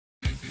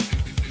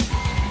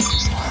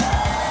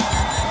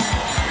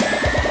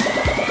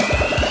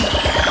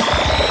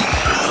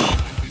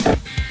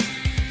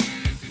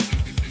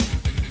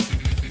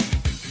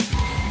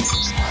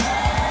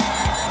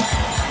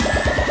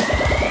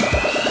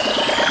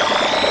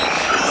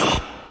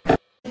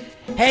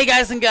Hey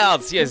guys and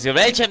girls, here's your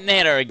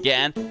Achampnator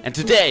again, and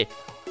today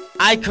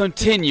I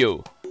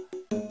continue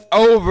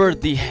Over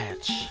the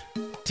Hedge.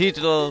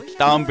 Title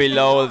down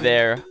below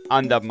there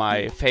under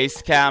my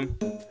face cam.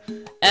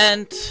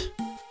 And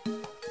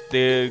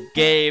the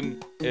game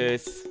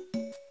is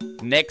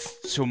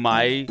next to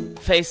my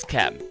face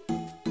cam.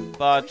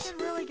 But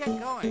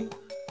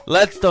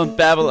let's don't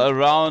babble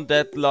around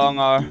that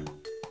longer.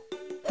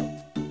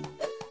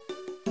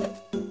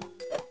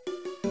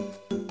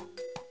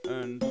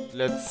 And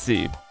let's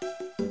see.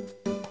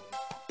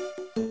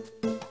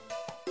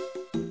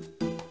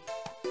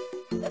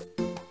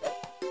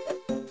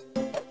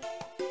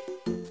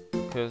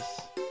 Because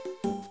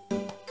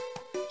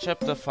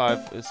chapter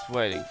 5 is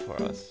waiting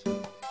for us.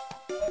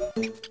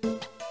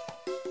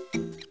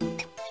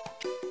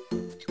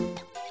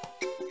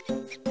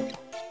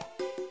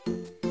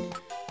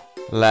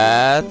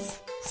 Let's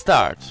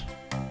start.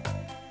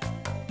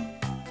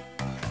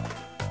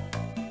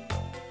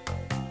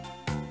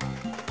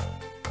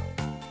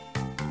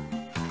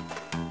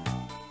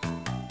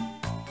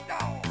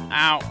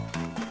 Ow!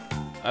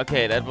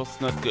 Okay, that was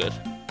not good.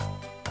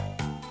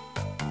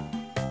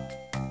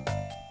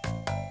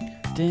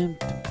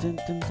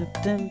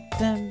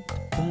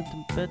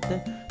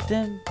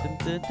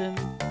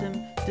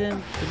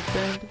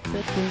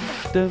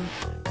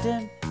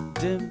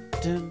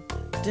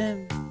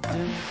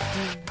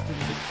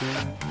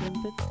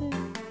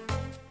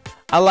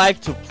 I like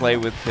to play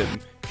with him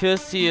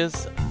because he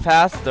is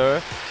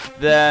faster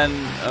than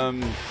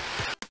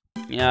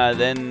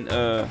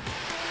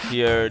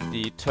here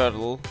the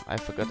turtle. I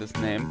forgot his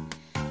name.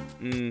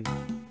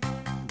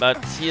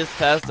 But he is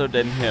faster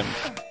than him.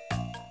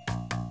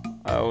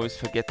 I always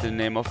forget the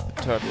name of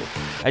the turtle.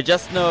 I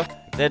just know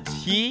that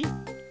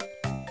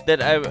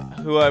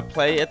who I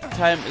play at the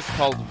time is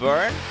called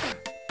Vern.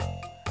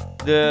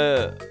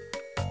 The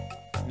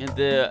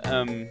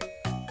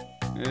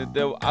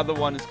other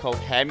one is called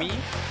Hammy.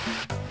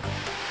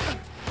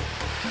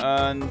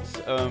 And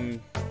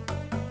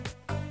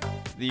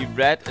the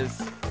red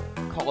is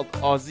called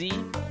Ozzy.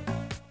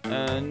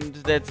 And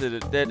that's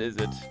it. That is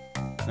it.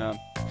 No.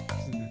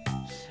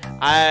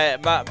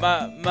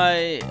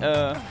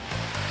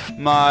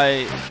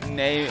 My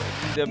name,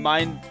 the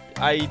mind.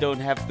 I don't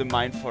have the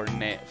mind for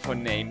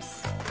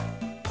names.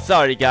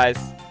 Sorry, guys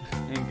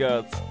and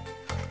girls.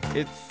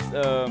 It's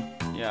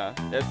yeah,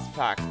 that's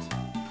fact.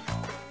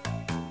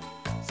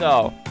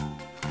 So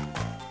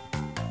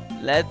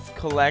let's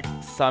collect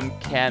some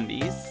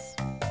candies.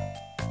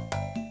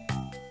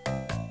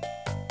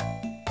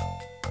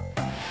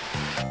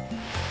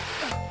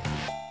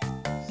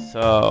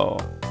 So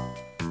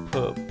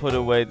put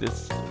away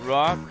this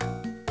rock.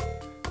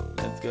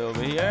 Let's go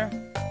over here.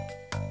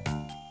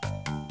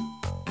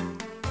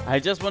 I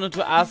just wanted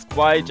to ask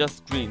why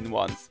just green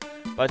ones,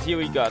 but here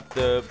we got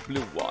the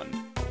blue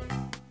one.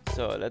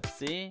 So let's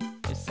see,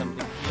 is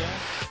something here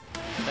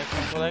that I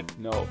can collect?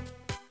 No.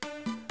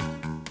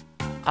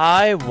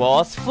 I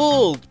was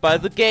fooled by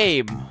the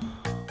game.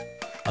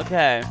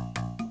 Okay,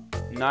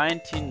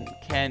 19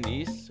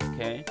 candies.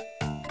 Okay,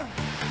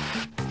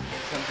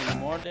 something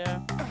more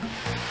there?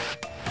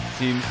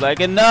 Seems like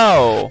a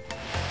no.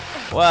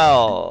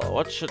 Well,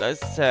 what should I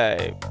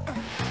say?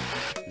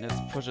 Let's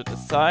push it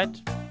aside.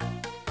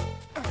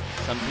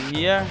 Something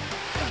here?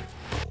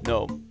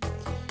 No.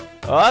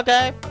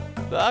 Okay.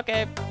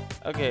 Okay.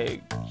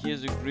 Okay.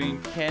 Here's a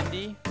green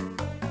candy.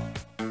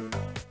 That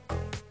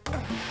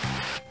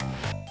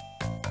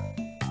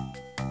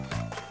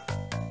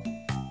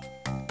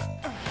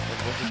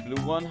was a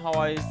blue one. How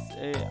I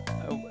say,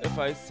 if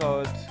I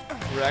saw it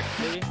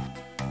correctly.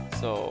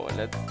 So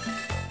let's.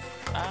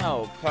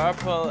 Ow,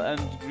 purple and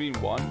green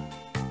one.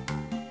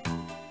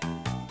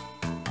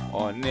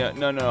 Oh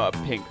no,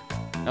 pink,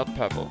 not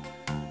purple.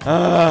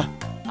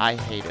 I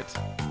hate it.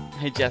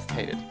 I just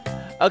hate it.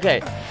 Okay,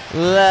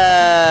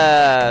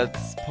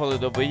 let's pull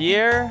it over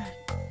here.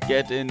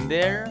 Get in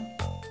there.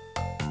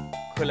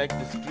 Collect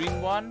this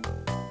green one.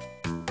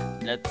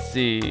 Let's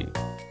see.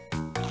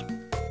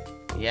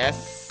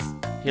 Yes,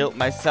 healed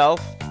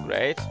myself.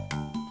 Great.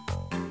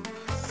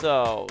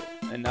 So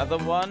another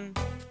one.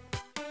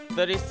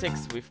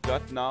 36 we've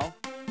got now.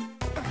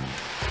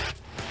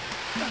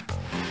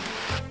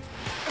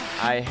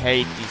 I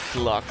hate these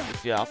slugs,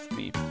 if you ask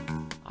me.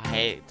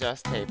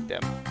 Just hate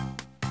them.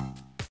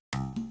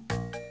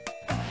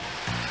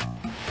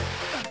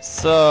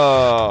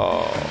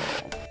 So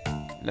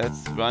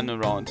let's run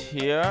around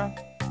here.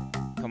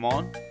 Come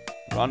on.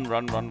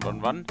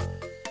 Run.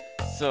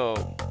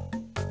 So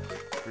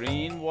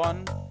green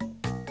one.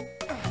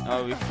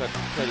 Now we've got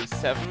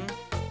 37.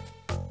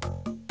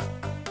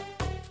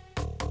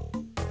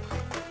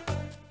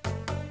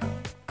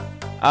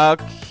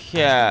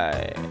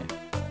 Okay.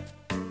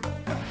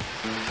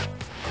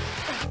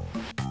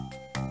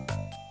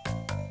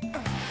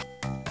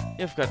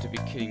 You've got to be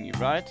kidding me,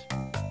 right?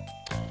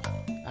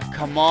 Ah,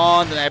 come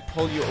on, then I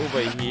pull you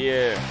over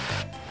here.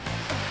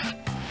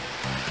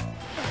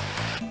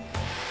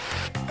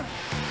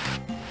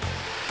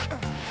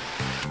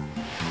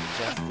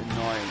 Just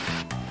annoying.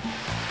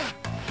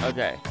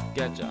 Okay.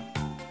 Gotcha.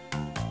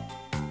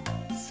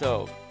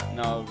 So,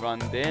 now run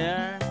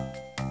there.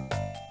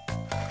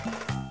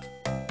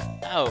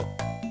 Oh.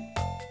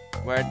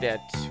 Were there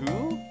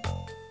two?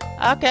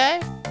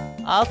 Okay.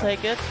 I'll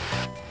take it.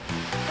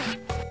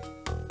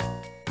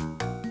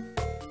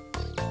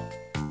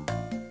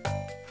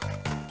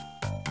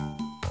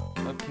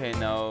 Okay,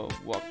 now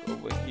walk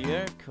over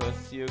here,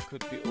 cause here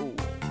could be... Oh.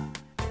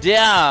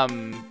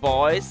 Damn,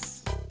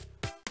 boys.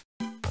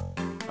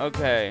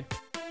 Okay.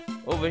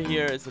 Over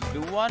here is a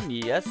blue one,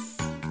 yes.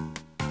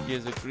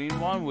 Here's a green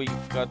one,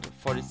 we've got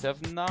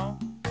 47 now.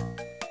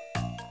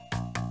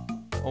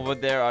 Over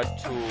there are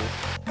two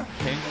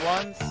pink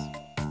ones.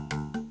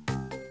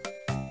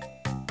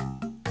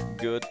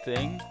 Good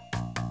thing.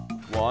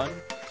 1,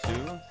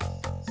 2,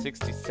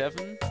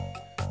 67.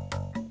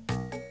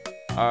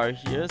 Are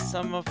here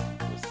some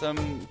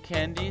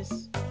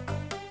candies?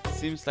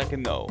 Seems like a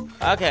no.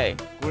 Okay,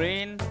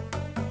 green.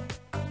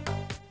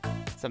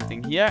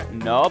 Something here?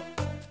 Nope.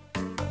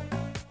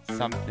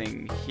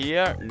 Something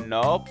here?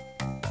 Nope.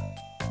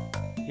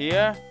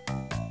 Here?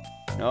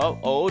 No.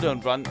 Oh,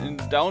 don't run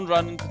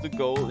into the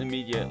goal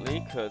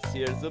immediately, cause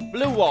here's a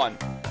blue one.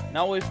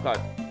 Now we've got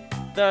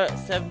the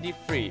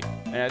 73,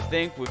 and I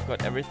think we've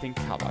got everything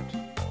covered.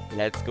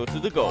 Let's go to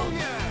the goal.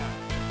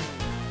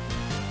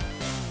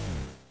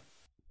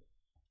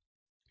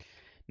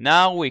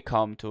 Now we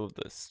come to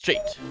the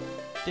street.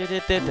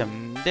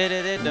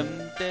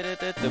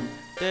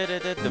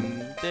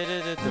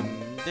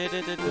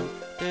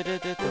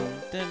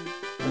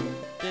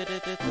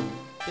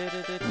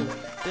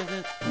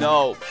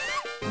 No.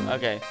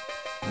 Okay.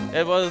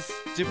 It was a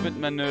stupid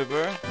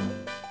maneuver.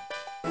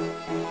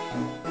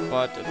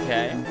 But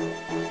okay.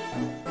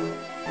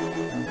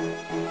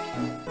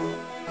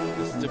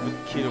 The stupid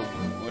kiddo.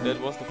 Oh, that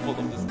was the fault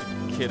of the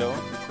stupid kiddo.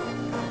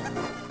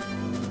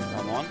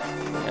 Come on.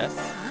 Yes.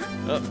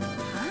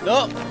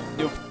 No!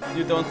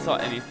 You don't saw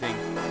anything.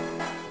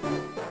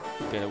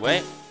 Get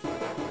away.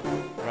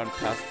 Run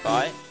past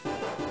by.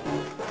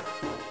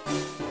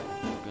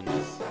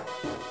 Goodness.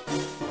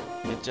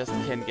 It just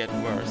can get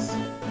worse.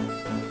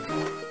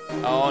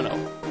 Oh no.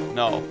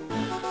 No.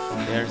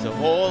 There's a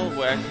hole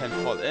where I can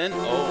fall in.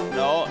 Oh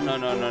no.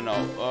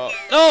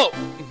 No!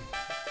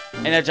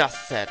 And I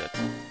just said it.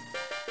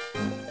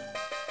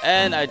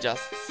 And I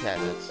just said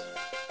it.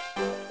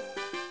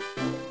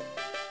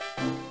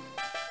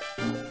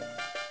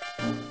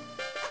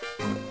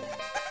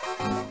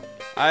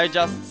 I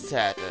just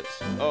said it.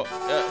 Oh,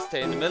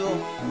 stay in the middle.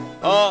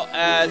 Oh,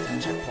 and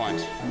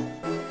checkpoint.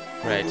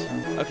 Great.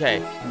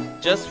 Okay,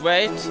 just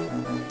wait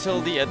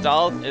till the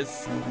adult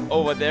is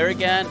over there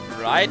again,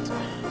 right?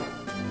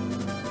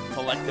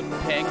 Collect the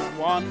pink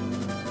one.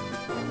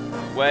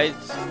 Wait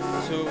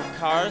 2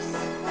 cars.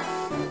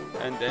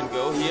 And then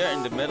go here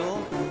in the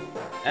middle.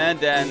 And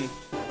then...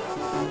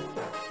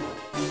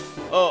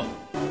 Oh,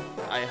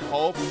 I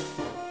hope...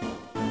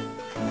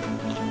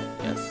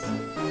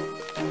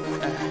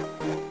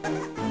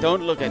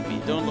 Don't look at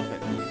me, don't look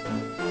at me.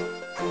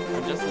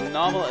 I'm just a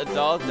normal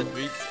adult that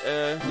reads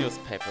a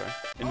newspaper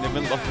in the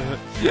middle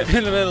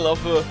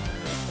of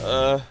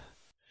a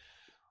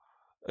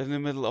in the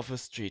middle of a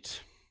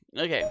street.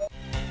 Okay.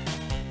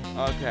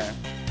 Okay.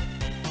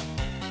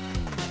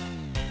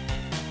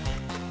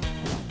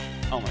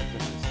 Oh my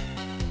goodness.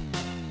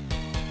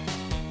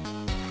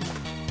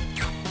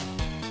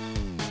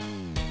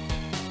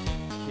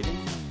 Kidding?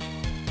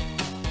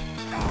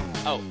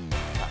 Oh.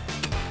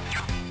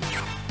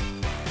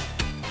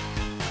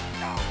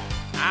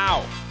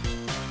 Ow!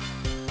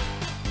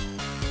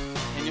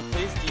 Can you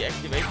please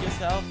deactivate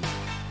yourself?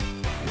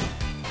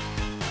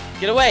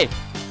 Get away!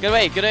 Get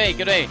away! Get away!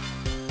 Get away!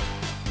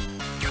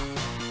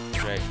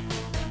 Great.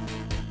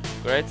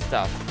 Great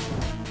stuff.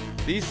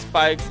 These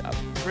spikes are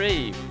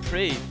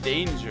pretty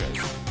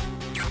dangerous.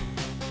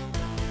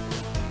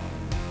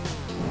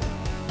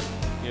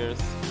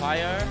 Here's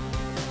fire.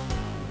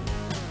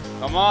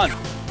 Come on!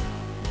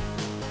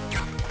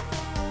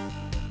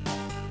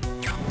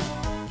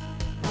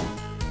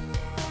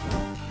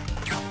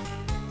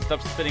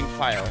 Stop spitting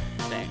fire.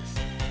 Thanks.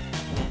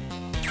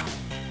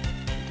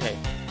 Okay.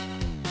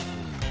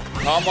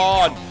 Come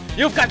on!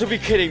 You've got to be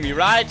kidding me,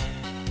 right?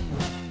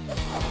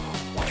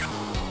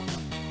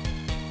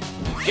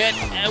 Get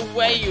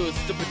away, you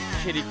stupid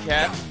kitty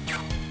cat.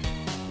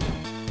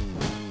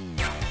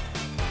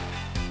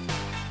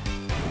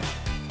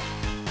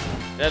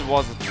 That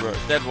was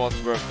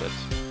worth it.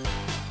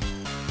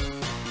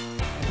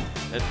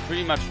 That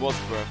pretty much was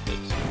worth it.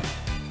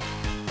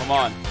 Come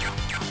on.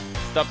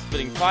 Stop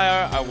spitting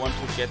fire. I want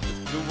to get this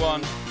blue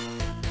one.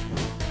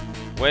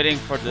 Waiting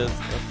for this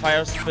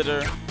fire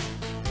spitter.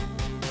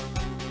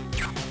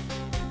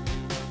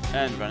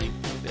 And running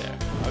through there.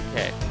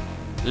 Okay.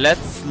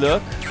 Let's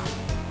look.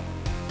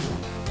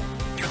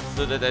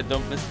 So that I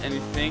don't miss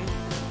anything.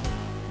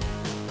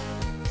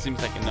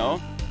 Seems like a no.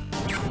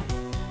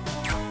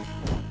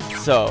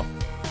 So.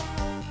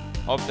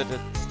 Hope that the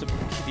stupid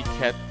kitty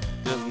cat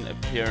doesn't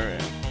appear.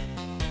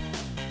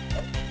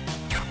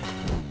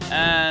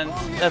 And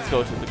let's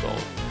go to the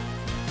goal.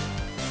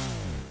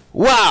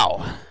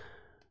 Wow!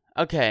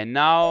 Okay,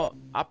 now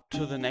up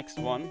to the next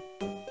one.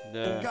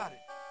 The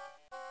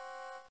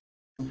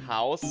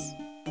house.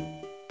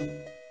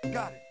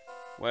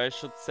 Where I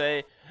should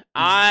say,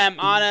 I'm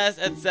honest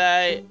and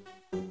say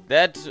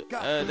that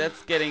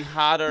that's getting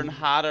harder and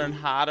harder and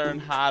harder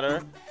and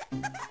harder,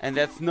 and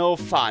that's no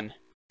fun.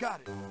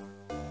 Got it.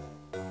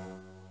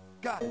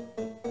 Got it.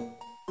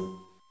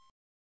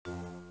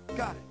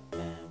 Got it.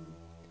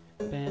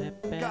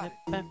 Got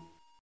it.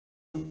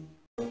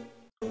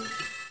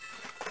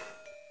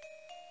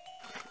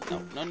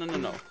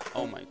 No.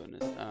 Oh my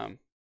goodness.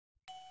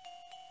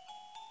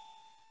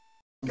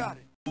 Got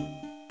it.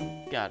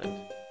 Got it.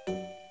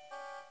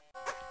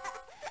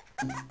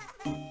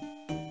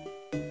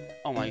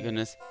 Oh my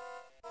goodness.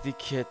 The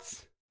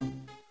kids.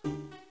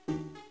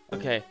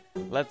 Okay,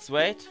 let's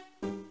wait.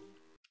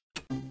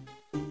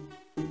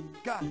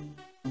 Got it.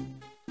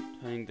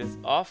 Turning this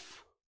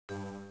off.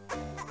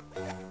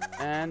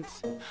 And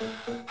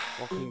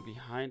walking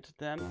behind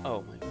them.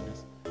 Oh my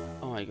goodness.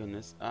 Oh my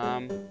goodness.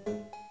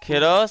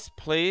 Kiddos,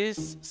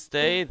 please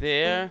stay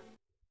there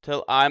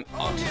till I'm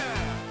out.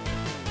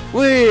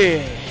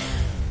 Whee!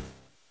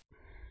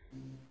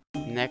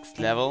 Next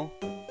level.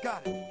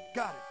 Got it.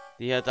 Got it.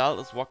 The adult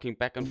is walking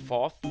back and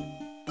forth.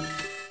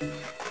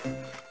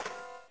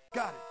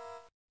 Got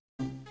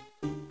it.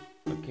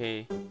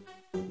 Okay,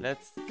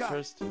 let's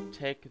first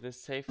take the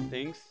safe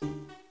things.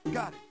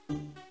 Got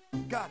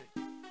it. Got it.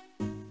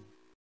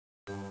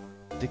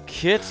 The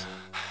kid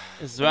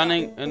is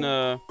running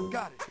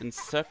in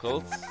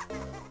circles,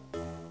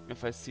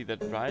 if I see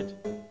that right.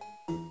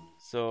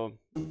 So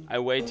I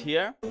wait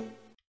here,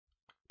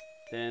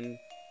 then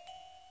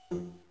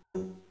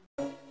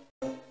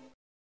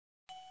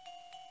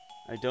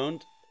I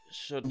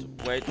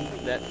should wait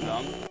that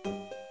long.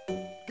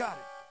 Got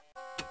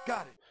it.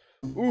 Got it.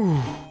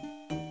 Ooh,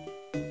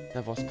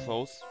 that was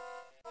close.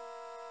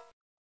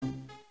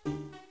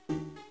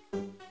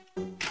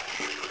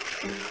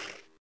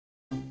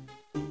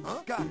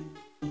 Got it.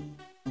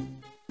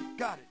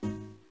 Got it.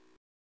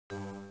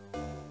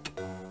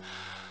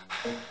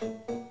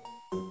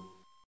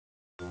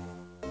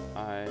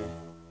 I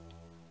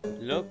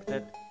look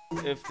that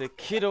if the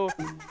kiddo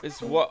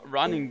is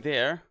running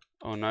there.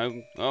 Oh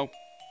no! Oh.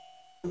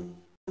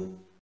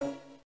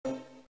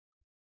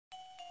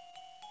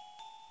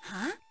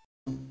 Huh?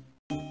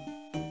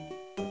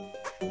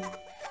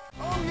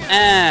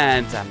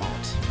 And I'm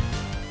out.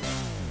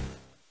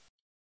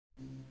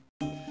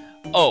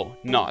 Oh,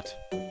 not.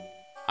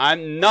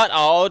 I'm not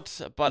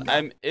out, but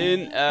I'm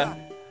in a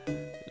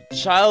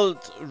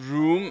child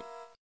room,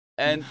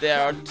 and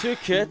there are two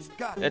kids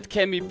that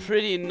can be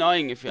pretty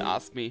annoying if you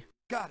ask me.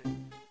 Got it.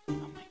 Oh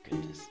my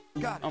goodness.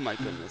 Got it. Oh my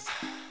goodness.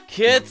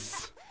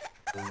 Kids!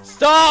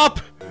 Stop!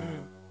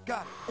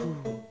 Got it.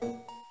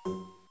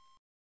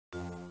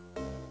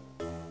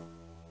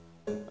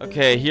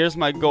 Okay, here's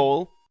my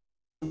goal.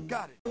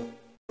 Got it.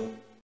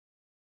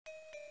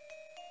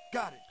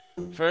 Got it.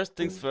 First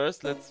things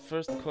first, let's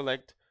first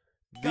collect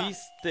these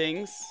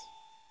things.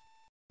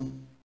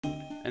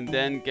 And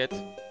then get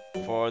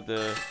for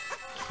the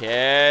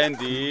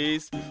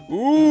candies.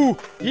 Ooh!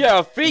 Here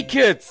are 3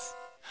 kids!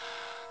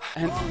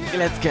 And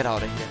let's get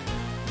out of here.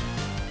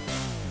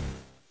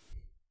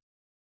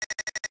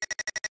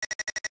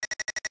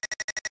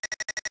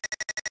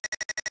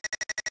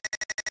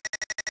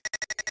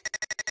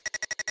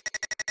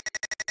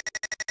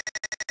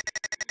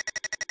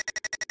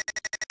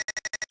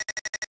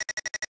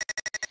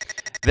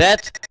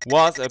 That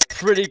was a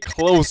pretty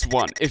close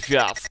one, if you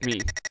ask me.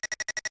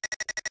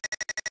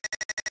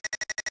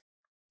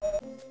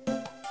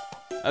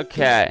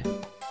 Okay.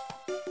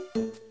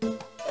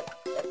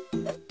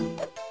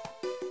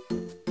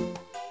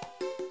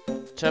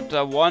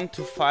 Chapter 1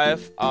 to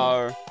 5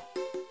 are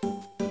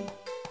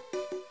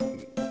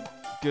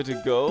good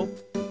to go.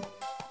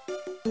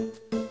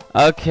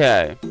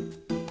 Okay.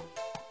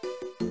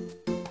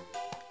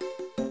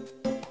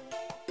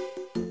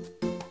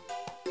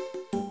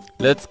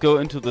 Let's go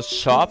into the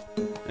shop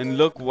and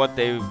look what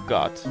they've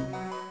got.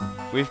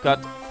 We've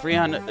got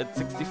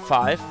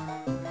 365.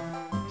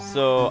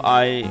 So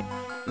I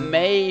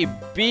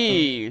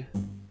maybe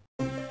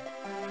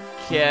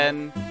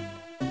can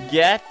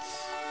get...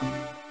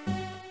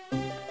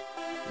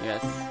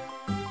 Yes.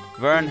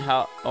 Vern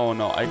how... Oh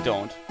no, I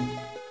don't.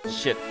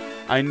 Shit.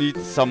 I need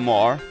some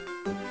more.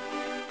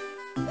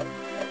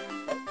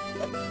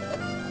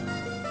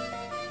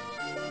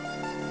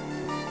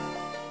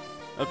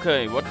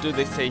 Okay, what do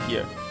they say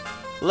here?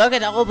 Look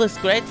at all this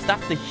great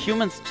stuff the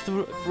humans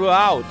threw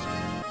out.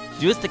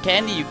 Use the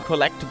candy you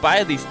collect to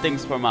buy these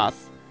things from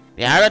us.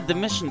 The harder the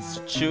missions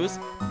to choose,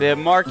 the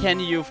more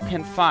candy you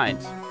can find.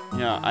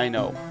 Yeah, I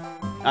know.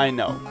 I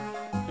know.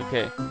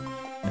 Okay,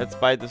 let's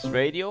buy this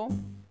radio.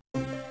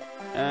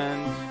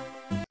 And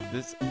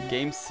this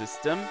game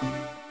system.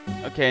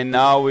 Okay,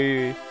 now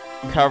we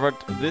covered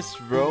this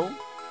row.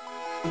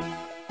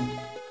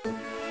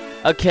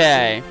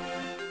 Okay.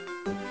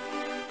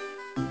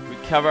 We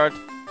covered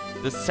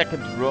the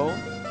second row.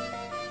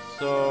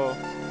 So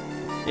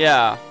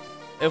yeah,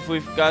 if we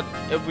got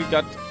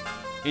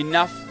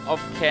enough of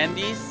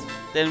candies,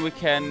 then we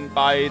can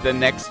buy the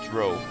next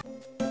row.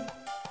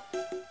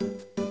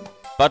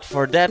 But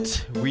for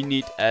that, we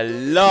need a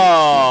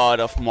lot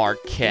of more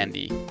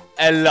candy.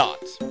 A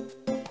lot.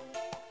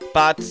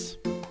 But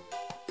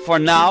for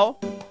now,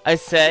 I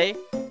say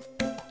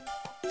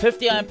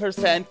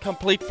 59%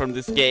 complete from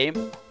this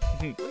game.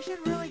 We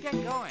should really get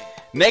going.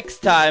 Next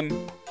time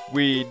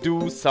we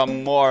do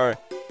some more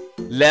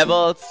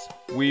levels,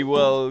 we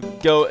will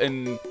go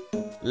in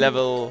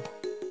level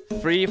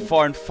 3,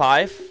 4 and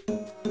 5.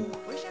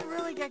 We should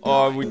really get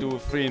Or going. we do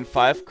 3 and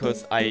 5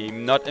 because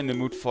I'm not in the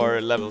mood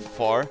for level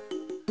 4.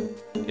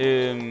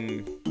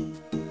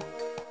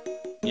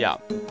 Yeah.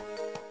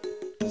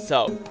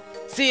 So,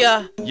 see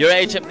ya, your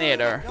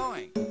Achampnator.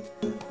 Going.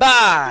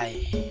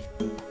 Bye!